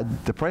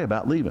tried to pray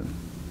about leaving.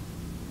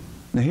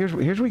 Now here's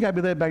where you got to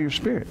be led by your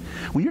Spirit.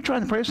 When you're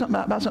trying to pray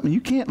about something,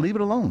 you can't leave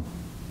it alone.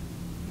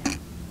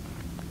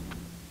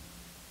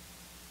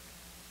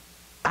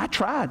 I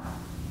tried.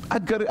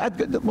 I'd go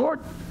to Lord.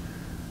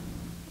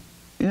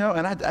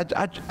 And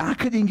I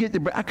couldn't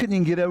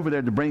even get over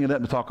there to bring it up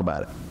and to talk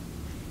about it.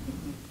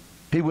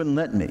 He wouldn't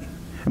let me.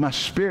 And my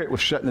spirit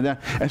was shutting it down.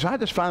 And so I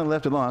just finally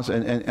left it alone.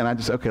 And I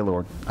just, okay,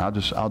 Lord, I'll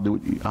do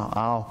it.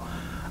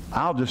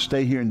 I'll just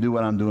stay here and do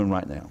what I'm doing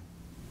right now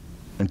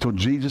until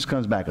Jesus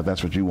comes back, if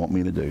that's what you want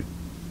me to do.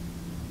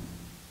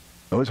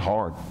 It was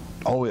hard.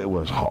 Oh, it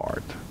was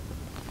hard.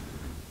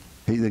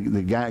 The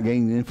guy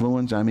gained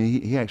influence. I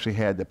mean, he actually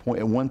had the point.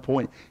 At one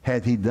point,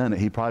 had he done it,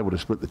 he probably would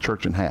have split the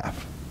church in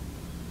half.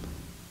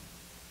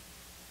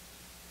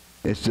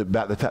 It's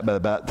about the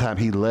time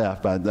he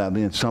left, by then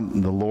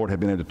the Lord had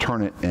been able to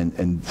turn it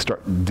and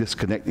start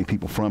disconnecting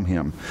people from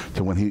him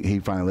to when he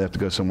finally left to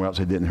go somewhere else.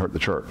 It didn't hurt the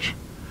church.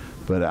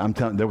 But I'm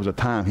telling you, there was a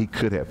time he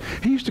could have.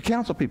 He used to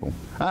counsel people.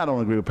 I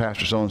don't agree with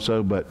Pastor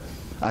so-and-so, but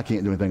I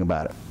can't do anything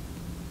about it.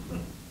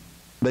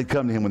 They'd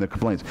come to him with their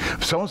complaints.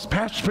 Someone's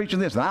pastor's preaching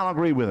this, and I don't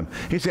agree with him.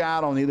 He'd say,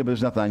 I don't either, but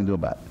there's nothing I can do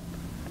about it.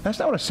 That's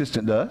not what an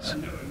assistant does.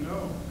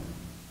 No.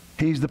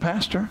 He's the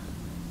pastor.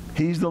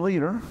 He's the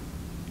leader.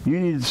 You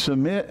need to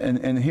submit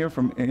and hear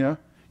from,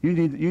 you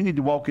need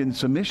to walk in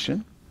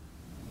submission.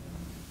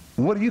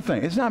 What do you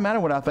think? It's not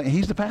matter what I think.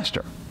 He's the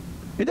pastor.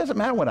 It doesn't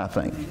matter what I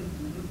think.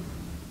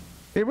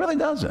 It really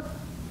doesn't.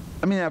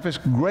 I mean, if it's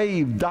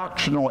grave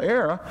doctrinal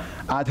error,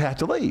 I'd have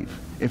to leave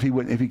if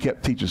he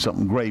kept teaching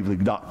something gravely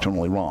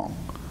doctrinally wrong.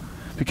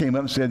 If he came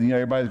up and said,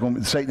 everybody's going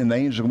to be, Satan and the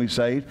angels are going to be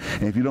saved,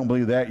 and if you don't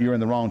believe that, you're in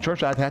the wrong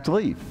church, I'd have to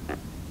leave.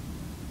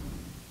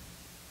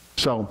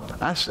 So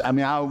I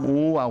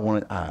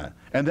wanted,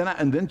 and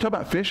then talk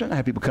about fishing. I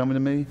had people coming to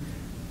me.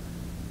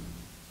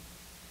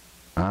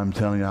 I'm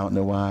telling you, I don't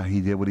know why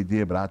he did what he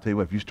did, but I'll tell you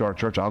what, if you start a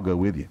church, I'll go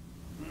with you.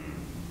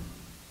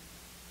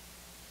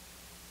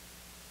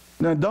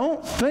 Now,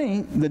 don't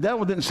think the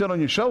devil didn't sit on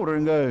your shoulder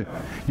and go,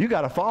 you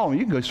got to follow me.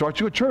 You can go start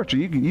you a church. Or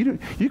you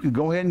can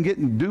go ahead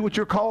and do what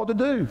you're called to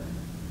do.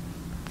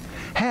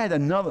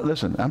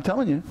 Listen, I'm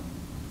telling you,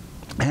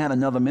 had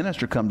another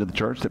minister come to the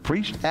church that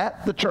preached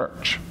at the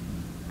church.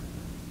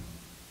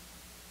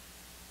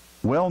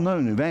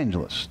 Well-known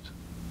evangelist.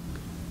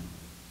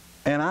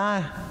 And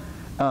I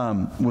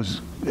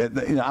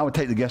I would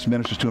take the guest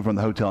ministers to and from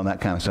the hotel and that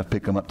kind of stuff,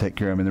 pick them up, take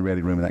care of them in the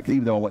ready room. And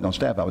even though I wasn't on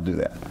staff, I would do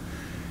that.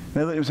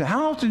 They would say,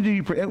 how often do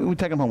you preach? We'd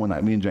take them home one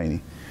night, me and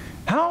Janie.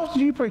 How often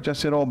do you preach? I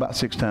said, about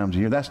 6 times a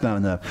year. That's not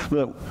enough.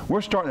 Look,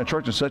 we're starting a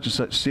church in such and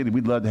such city.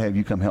 We'd love to have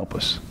you come help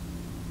us.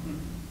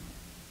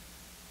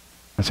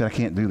 I said, I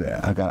can't do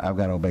that. I've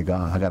got to obey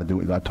God. I've got to do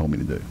what God told me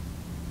to do.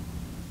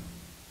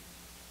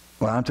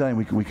 Well, I'm telling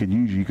you, we could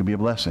use you. You could be a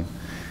blessing.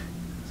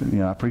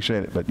 I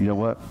appreciate it, but you know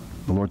what?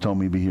 The Lord told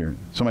me to be here.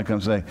 Somebody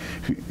comes and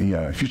say,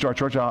 if you start a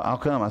church, I'll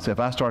come. I said, if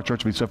I start a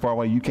church, it'll be so far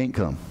away, you can't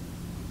come.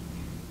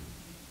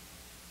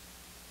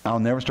 I'll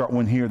never start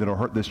one here that'll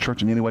hurt this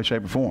church in any way,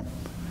 shape, or form.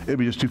 It'll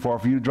be just too far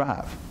for you to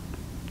drive.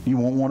 You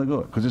won't want to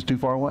go because it's too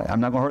far away.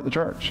 I'm not going to hurt the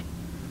church.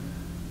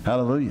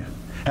 Hallelujah.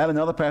 Had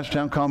another pastor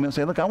town call me and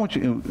say, look, I want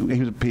you, he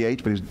was a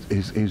PH, but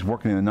he's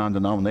working in a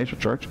non-denominational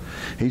church.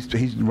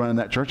 He's running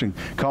that church and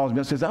calls me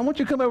and says, I want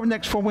you to come over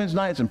next 4 Wednesday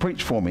nights and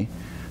preach for me.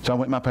 So I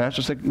went to my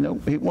pastor and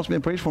said, he wants me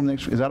to preach for him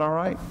next. Is that all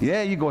right?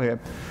 Yeah, you go ahead.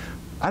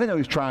 I didn't know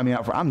he was trying me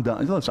out for, I'm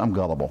done. Listen, I'm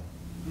gullible.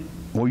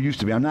 Well, used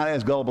to be. I'm not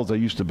as gullible as I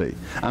used to be.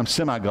 I'm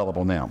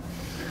semi-gullible now.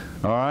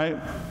 All right?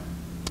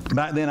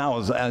 Back then I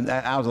was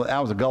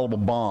a gullible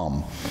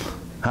bomb.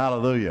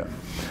 Hallelujah.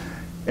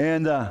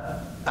 And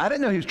I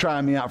didn't know he was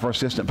trying me out for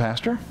assistant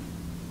pastor.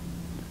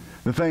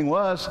 The thing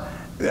was,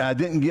 he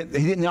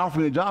didn't offer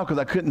me the job because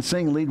I couldn't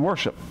sing and lead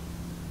worship.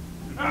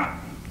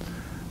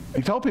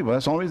 He told people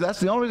that's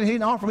the only reason he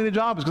didn't offer me the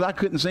job is because I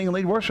couldn't sing and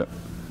lead worship.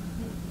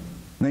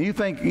 Now you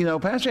think,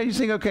 Pastor, you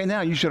sing okay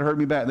now. You should have heard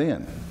me back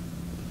then.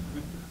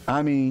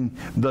 I mean,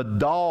 the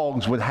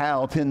dogs would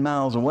howl 10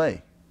 miles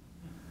away.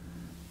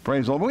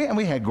 Praise the Lord.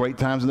 We had great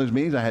times in those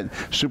meetings. I had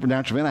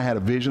supernatural event. I had a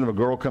vision of a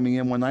girl coming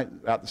in one night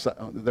out the side.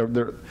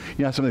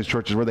 Some of these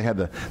churches where they had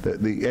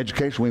the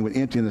education wing would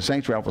empty in the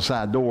sanctuary off the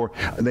side door.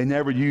 They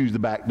never used the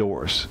back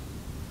doors.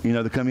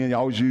 They come in, you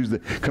always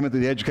come into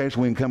the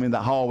education wing, come in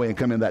that hallway, and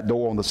come in that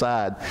door on the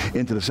side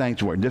into the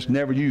sanctuary. Just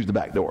never use the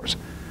back doors.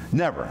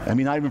 Never. I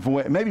mean, not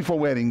even maybe for a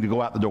wedding to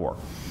go out the door.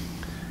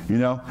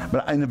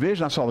 But in the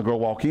vision, I saw the girl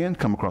walk in,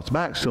 come across the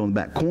back, still in the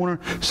back corner,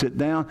 sit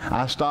down.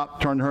 I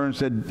stopped, turned to her and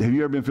said, have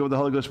you ever been filled with the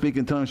Holy Ghost, speaking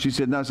in tongues? She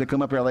said, no. I said,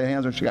 come up here, lay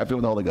hands on her. She got filled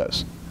with the Holy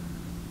Ghost.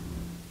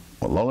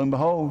 Well, lo and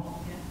behold,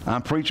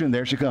 I'm preaching,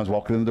 there she comes,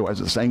 walking in the door. It's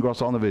the same girl I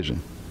saw in the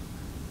vision.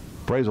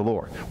 Praise the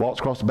Lord. Walks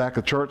across the back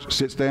of the church,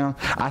 sits down.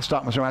 I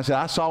stopped my sermon. I said,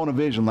 I saw in a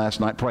vision last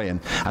night praying.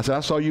 I said,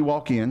 I saw you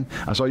walk in.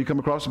 I saw you come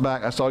across the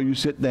back. I saw you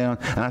sit down.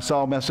 And I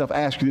saw myself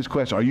ask you this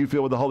question. Are you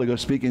filled with the Holy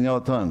Ghost, speaking in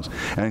other tongues?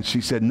 And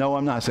she said, no,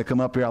 I'm not. I said,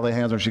 come up here. I'll lay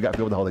hands on her. She got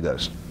filled with the Holy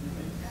Ghost.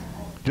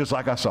 Just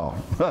like I saw.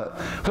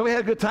 So we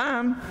had a good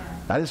time.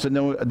 I just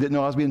didn't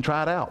know I was being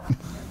tried out.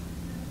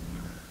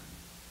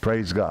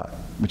 Praise God.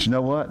 But you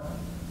know what?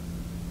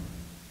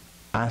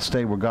 I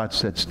stayed where God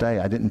said stay.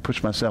 I didn't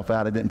push myself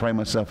out. I didn't pray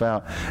myself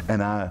out.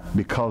 And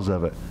because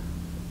of it,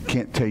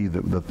 can't tell you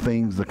the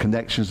things, the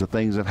connections, the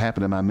things that have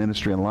happened in my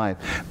ministry and life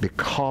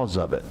because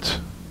of it.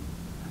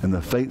 And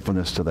the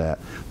faithfulness to that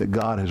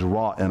God has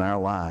wrought in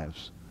our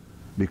lives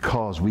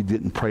because we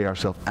didn't pray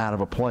ourselves out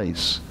of a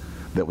place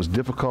that was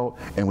difficult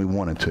and we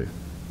wanted to.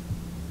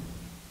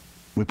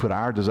 We put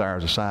our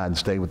desires aside and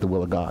stayed with the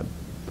will of God.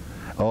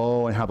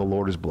 Oh, and how the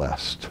Lord is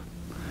blessed.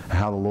 And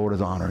how the Lord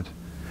is honored.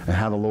 And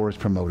how the Lord is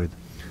promoted.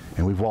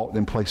 And we've walked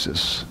in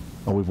places.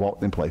 We've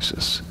walked in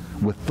places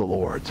with the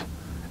Lord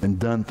and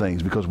done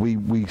things because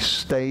we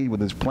stayed with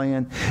His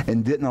plan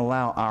and didn't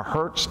allow our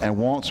hurts and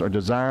wants or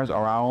desires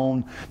or our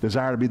own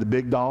desire to be the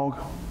big dog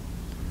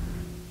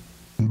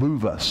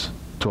move us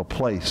to a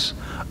place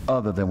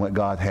other than what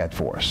God had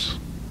for us.